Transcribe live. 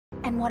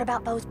And what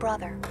about Beau's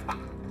brother?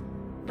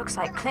 Looks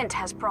like Clint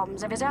has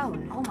problems of his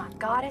own. Oh my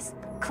goddess,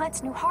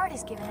 Clint's new heart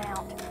is giving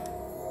out.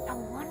 No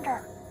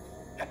wonder.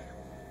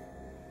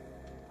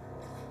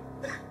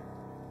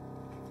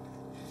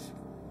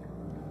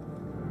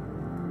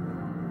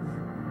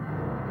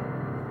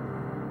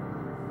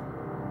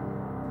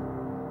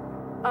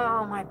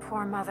 Oh, my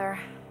poor mother.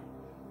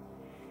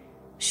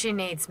 She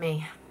needs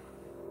me.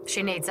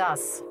 She needs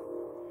us.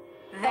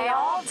 They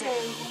all do.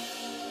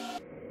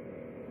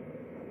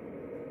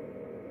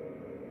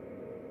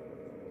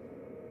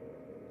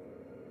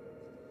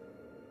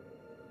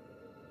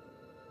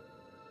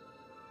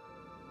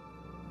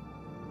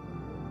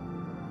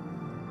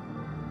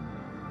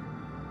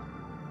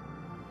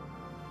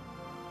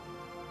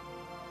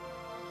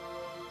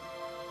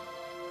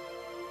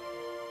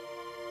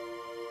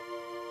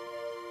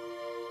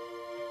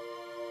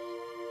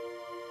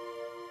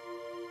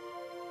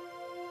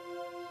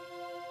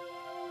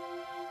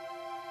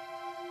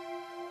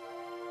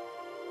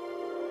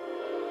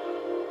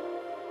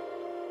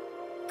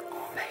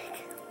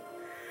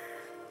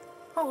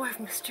 Oh,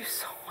 I've missed you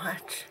so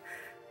much.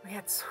 We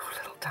had so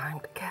little time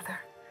together.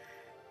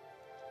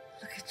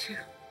 Look at you.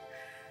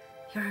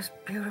 You're as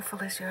beautiful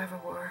as you ever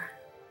were.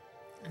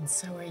 And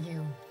so are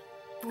you.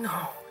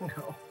 No,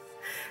 no.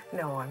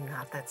 No, I'm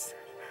not. That's...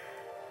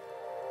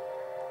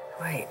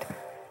 Wait.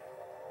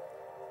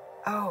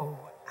 Oh,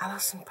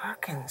 Allison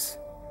Perkins.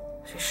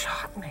 She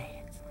shot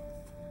me.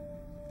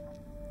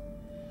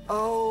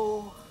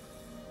 Oh.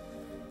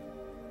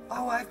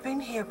 Oh, I've been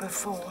here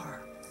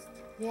before.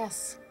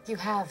 Yes, you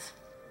have.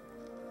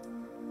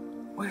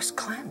 Where's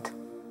Clint?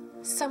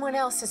 Someone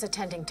else is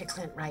attending to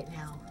Clint right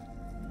now.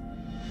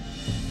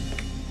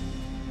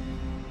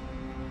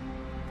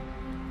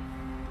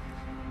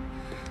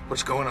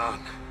 What's going on?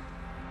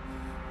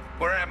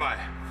 Where am I?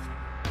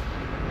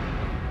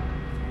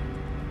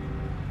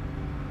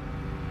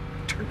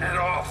 Turn that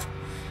off.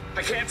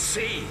 I can't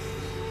see.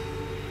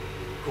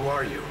 Who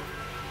are you?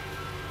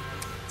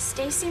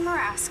 Stacy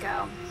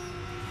Marasco.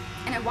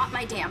 And I want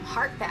my damn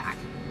heart back.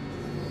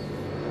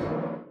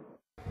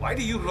 Why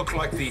do you look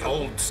like the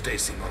old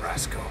Stacy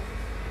Marasco?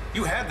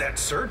 You had that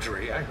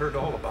surgery. I heard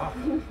all about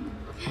it.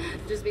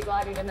 Just be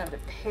glad you didn't have to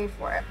pay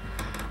for it.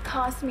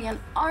 Cost me an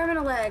arm and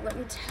a leg, let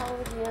me tell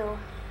you.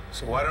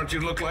 So why don't you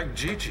look like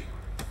Gigi?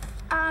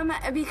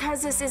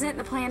 Because this isn't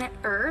the planet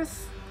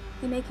Earth.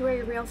 They make you wear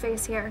your real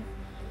face here.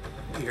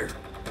 Here?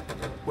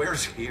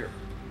 Where's here?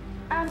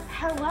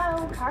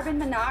 Hello, carbon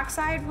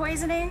monoxide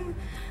poisoning?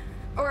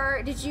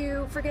 Or did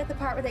you forget the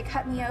part where they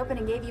cut me open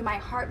and gave you my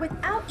heart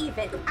without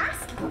even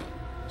asking?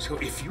 So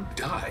if you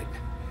died,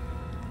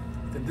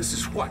 then this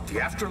is what,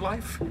 the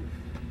afterlife?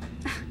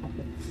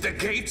 The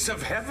gates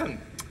of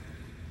heaven?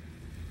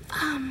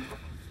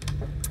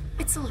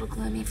 It's a little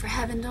gloomy for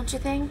heaven, don't you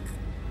think?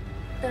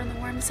 Bit on the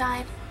warm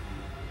side.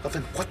 Well,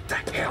 then what the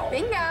hell?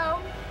 Bingo!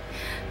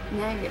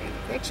 Now you're getting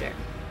the picture.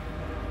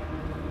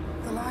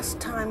 The last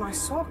time I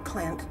saw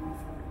Clint,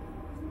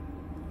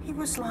 he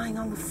was lying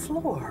on the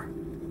floor.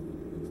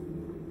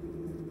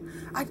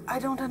 I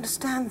don't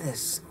understand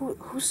this.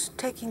 Who's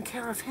taking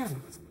care of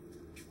him?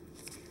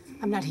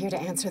 I'm not here to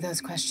answer those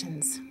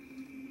questions.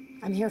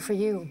 I'm here for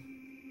you.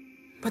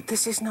 But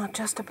this is not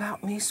just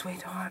about me,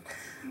 sweetheart.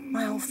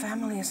 My whole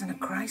family is in a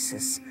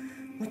crisis.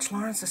 Mitch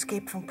Lawrence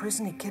escaped from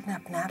prison. He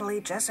kidnapped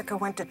Natalie. Jessica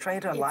went to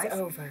trade her life. It's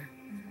over.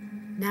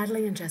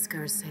 Natalie and Jessica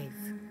are safe.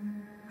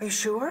 Are you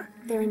sure?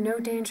 They're in no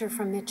danger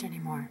from Mitch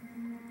anymore.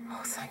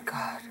 Oh, thank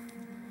God.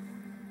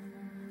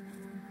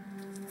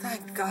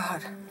 Thank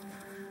God.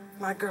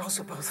 My girls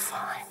are both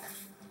fine.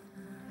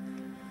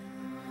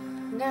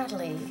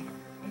 Natalie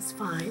is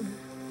fine.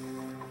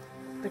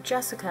 But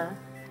Jessica...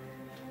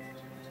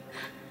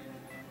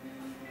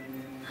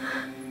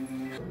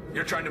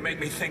 You're trying to make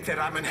me think that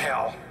I'm in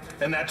hell,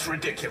 and that's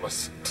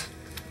ridiculous.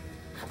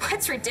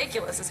 What's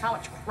ridiculous is how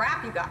much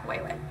crap you got away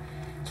with.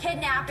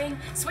 Kidnapping,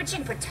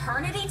 switching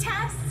paternity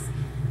tests.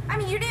 I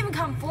mean, you didn't even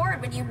come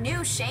forward when you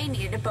knew Shane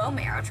needed a bone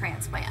marrow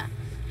transplant.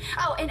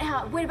 Oh, and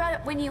what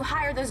about when you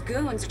hired those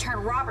goons to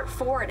turn Robert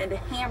Ford into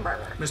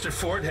Hamburger? Mr.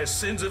 Ford has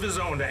sins of his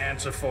own to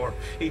answer for.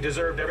 He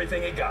deserved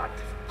everything he got.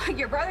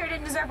 Your brother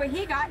didn't deserve what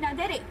he got, now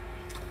did he?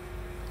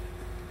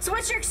 So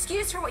what's your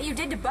excuse for what you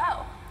did to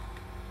Beau?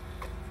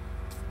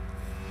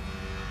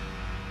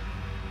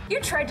 You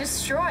tried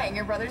destroying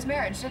your brother's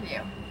marriage, didn't you?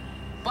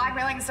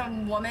 Blackmailing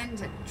some woman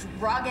to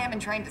drug him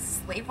and trying to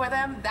sleep with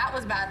him? That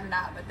was bad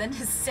enough, but then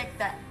to sick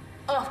that,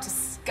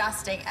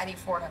 disgusting Eddie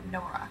Ford on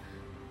Nora.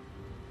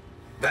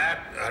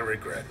 That I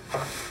regret.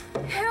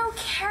 Who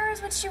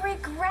cares what you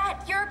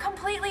regret? You're a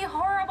completely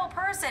horrible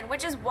person,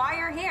 which is why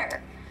you're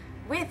here.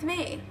 With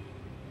me.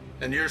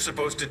 And you're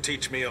supposed to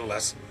teach me a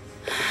lesson.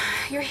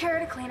 You're here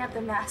to clean up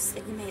the mess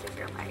that you made of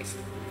your life.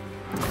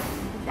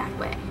 That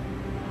way.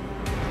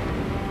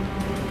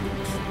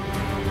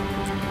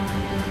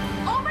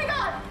 Oh my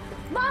God!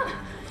 Mom!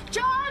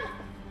 John!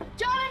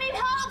 John, I need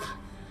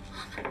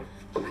help!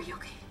 Mom, are you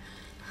okay?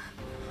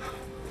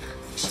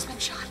 She's been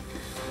shot.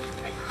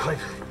 Hey,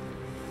 Clint.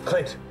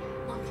 Clint.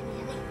 Mom, can you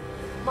hear me?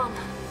 Mom.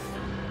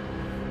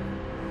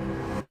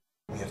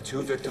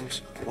 two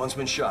victims. One's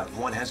been shot, and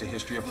one has a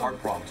history of heart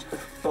problems.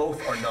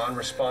 Both are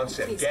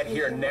non-responsive. Please, Get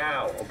here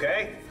now,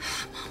 okay?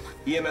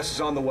 EMS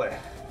is on the way.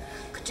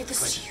 Could do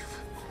this to you.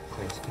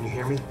 Clint, can you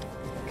hear me?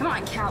 Come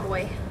on,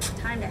 cowboy.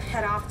 Time to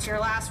head off to your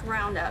last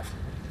roundup.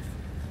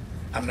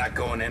 I'm not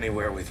going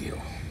anywhere with you.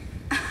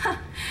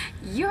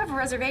 You have a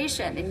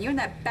reservation, and you and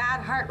that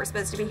bad heart were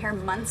supposed to be here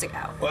months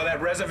ago. Well, that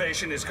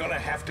reservation is gonna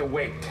have to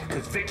wait,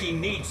 because Viki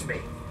needs me.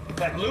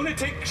 That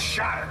lunatic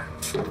shot her.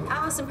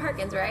 Allison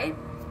Perkins, right?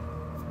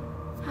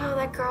 Oh,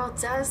 that girl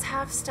does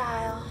have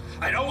style.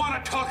 I don't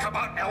want to talk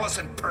about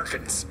Allison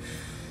Perkins.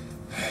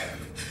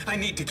 I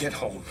need to get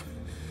home.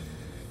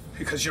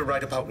 Because you're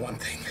right about one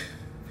thing.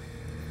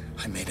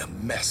 I made a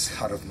mess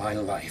out of my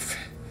life.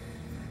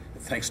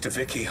 Thanks to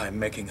Viki, I'm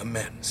making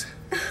amends.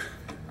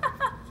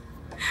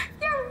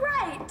 You're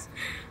right.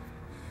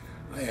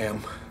 I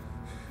am.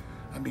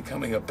 I'm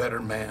becoming a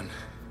better man.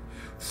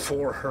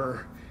 For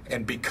her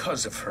and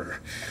because of her.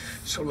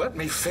 So let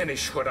me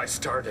finish what I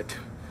started.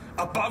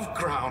 Above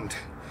ground.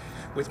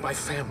 With my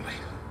family.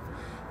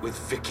 With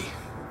Viki.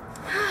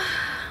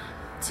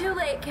 Too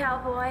late,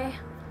 cowboy.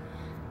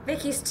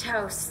 Vicky's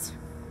toast.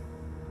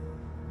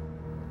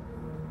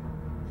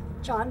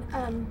 John,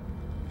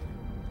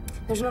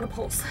 there's not a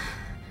pulse.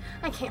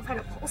 I can't find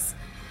a pulse.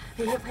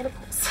 I can't find a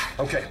pulse.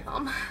 Okay.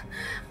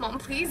 Mom,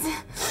 please.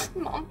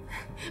 Mom.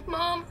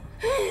 Mom.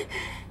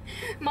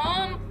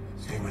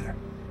 Stay with her.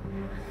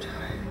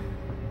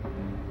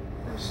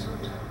 I'm so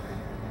tired.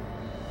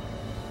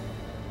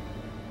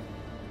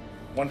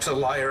 Once a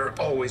liar,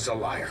 always a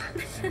liar.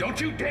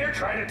 Don't you dare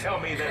try to tell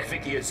me that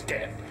Viki is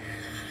dead.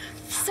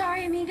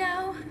 Sorry,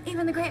 amigo.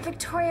 Even the great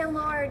Victoria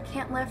Lord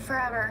can't live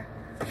forever.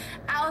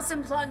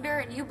 Allison plugged her,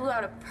 and you blew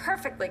out a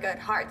perfectly good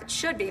heart that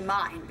should be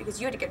mine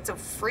because you had to get so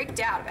freaked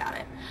out about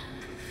it.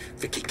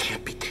 Viki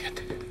can't be dead.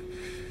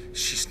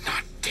 She's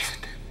not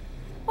dead.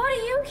 What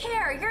do you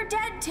care? You're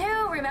dead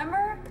too,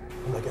 remember?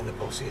 I'm not getting the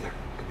pulse either.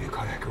 Could be a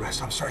cardiac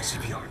arrest. I'm sorry,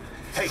 CPR.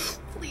 Hey,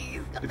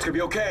 Please, it's gonna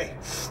be okay.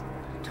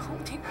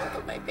 don't take both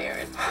of my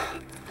parents,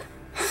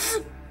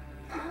 please.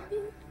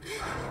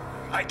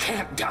 I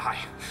can't die.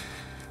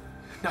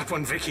 Not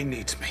when Viki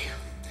needs me.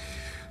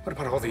 What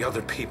about all the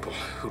other people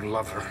who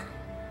love her?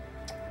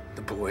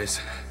 The boys,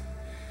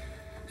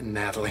 and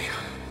Natalie,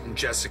 and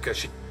Jessica.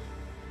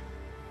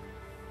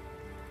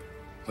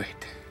 Wait.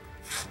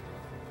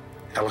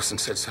 Allison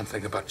said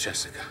something about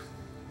Jessica.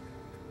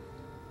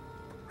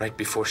 Right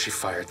before she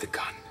fired the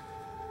gun.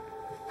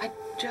 I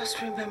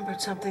just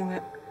remembered something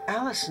that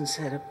Allison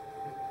said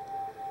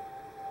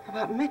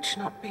about Mitch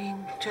not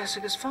being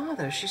Jessica's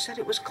father. She said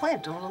it was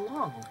Clint all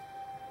along.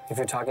 If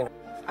you're talking...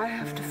 I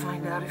have to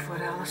find out if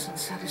what Allison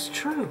said is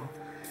true.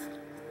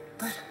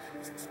 But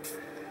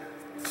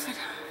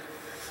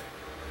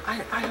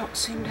I don't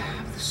seem to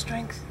have the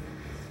strength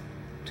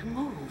to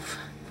move.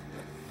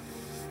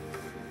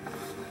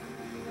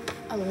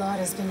 A lot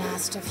has been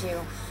asked of you.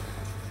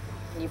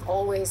 And you've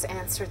always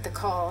answered the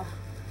call.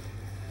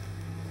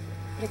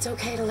 But it's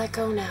okay to let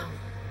go now.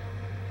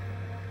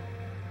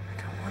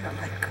 I don't want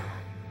to let go.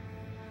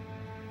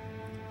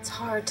 It's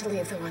hard to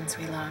leave the ones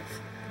we love.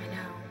 I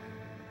know.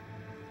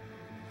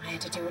 I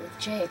had to do it with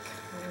Jake,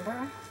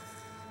 remember?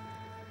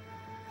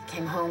 He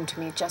came home to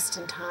me just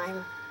in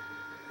time.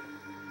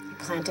 He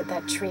planted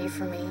that tree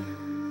for me.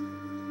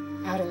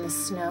 Out in the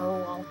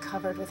snow, all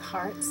covered with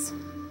hearts.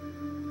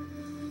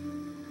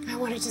 I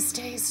wanted to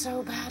stay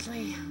so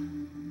badly.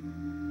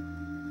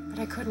 But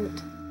I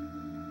couldn't.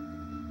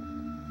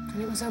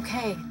 And it was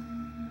okay.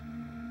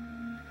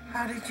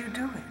 How did you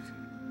do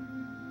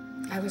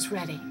it? I was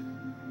ready.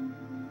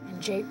 And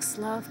Jake's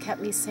love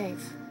kept me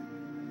safe.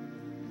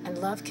 And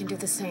love can do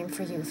the same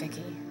for you,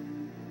 Viki.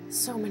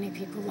 So many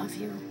people love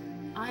you.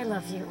 I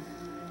love you.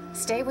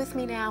 Stay with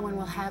me now and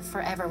we'll have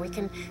forever. We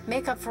can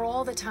make up for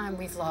all the time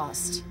we've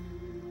lost.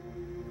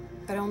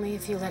 But only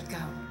if you let go.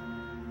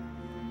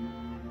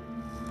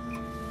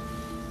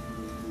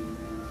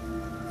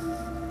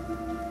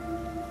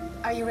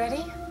 Are you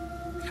ready?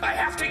 I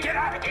have to get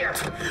out of here.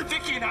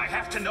 Viki and I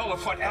have to know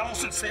if what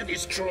Allison said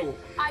is true.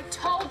 I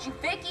told you,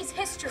 Vicky's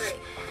history.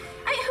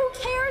 I mean, who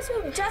cares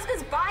who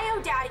Jessica's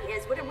bio daddy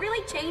is? Would it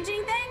really change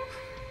anything?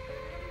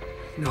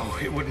 No,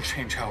 it wouldn't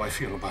change how I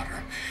feel about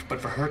her.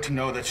 But for her to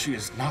know that she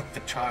is not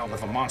the child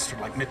of a monster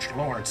like Mitch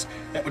Lawrence,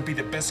 that would be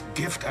the best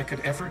gift I could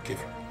ever give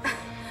her.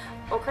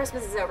 Well,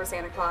 Christmas is over,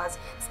 Santa Claus.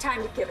 It's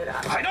time to give it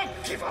up. I don't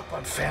give up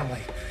on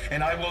family,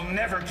 and I will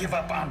never give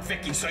up on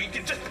Viki, so you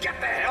can just get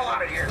the hell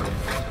out of here.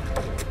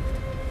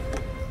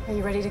 Are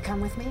you ready to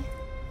come with me?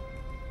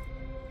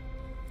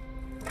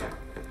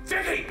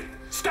 Viki,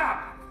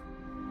 stop!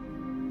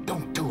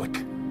 Don't do it.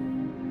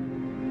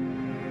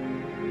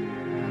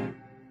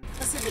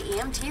 Listen, the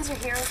EMTs are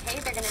here, okay?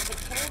 They're gonna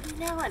take care of you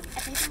now, and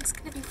everything's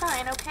gonna be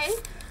fine, okay?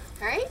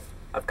 All right?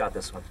 I've got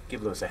this one.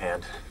 Give Lewis a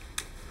hand.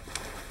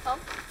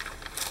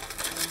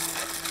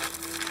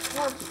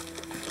 Well,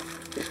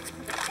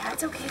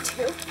 Dad's okay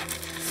too.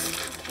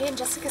 Okay, and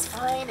Jessica's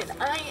fine, and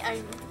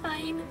I'm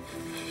fine.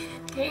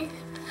 Okay?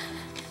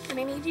 And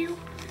I need you.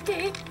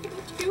 Okay?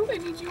 I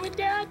need you and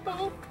Dad,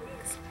 Mom,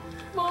 please.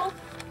 Mom.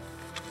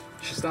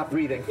 stop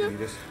breathing.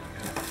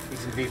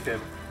 He's in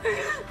VFib.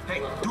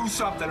 Hey, do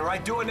something, all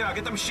right? Do it now.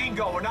 Get the machine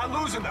going. We're not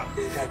losing them.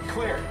 Okay,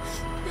 clear.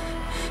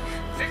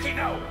 Viki,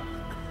 no!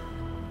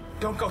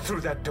 Don't go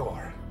through that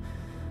door.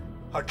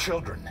 Our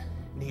children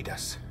need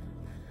us.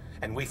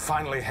 And we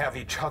finally have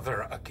each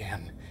other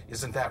again.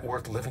 Isn't that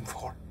worth living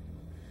for?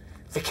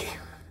 Viki,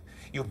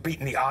 you've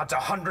beaten the odds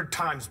 100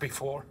 times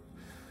before.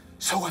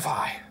 So have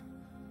I.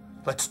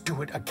 Let's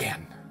do it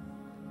again.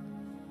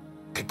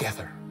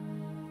 Together.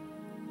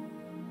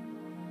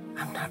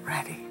 I'm not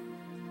ready.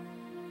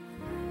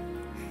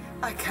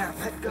 I can't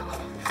let go.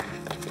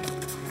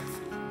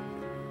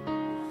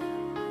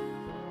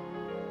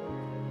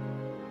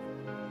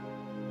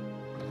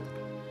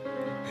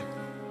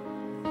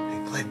 Hey,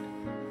 Clint.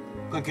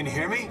 Clint, can you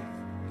hear me?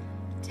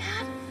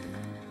 Dad?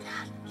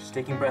 She's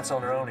taking breaths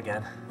on her own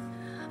again.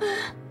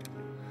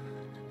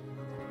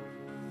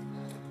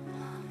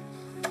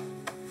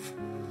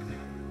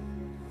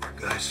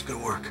 Guys,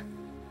 good work.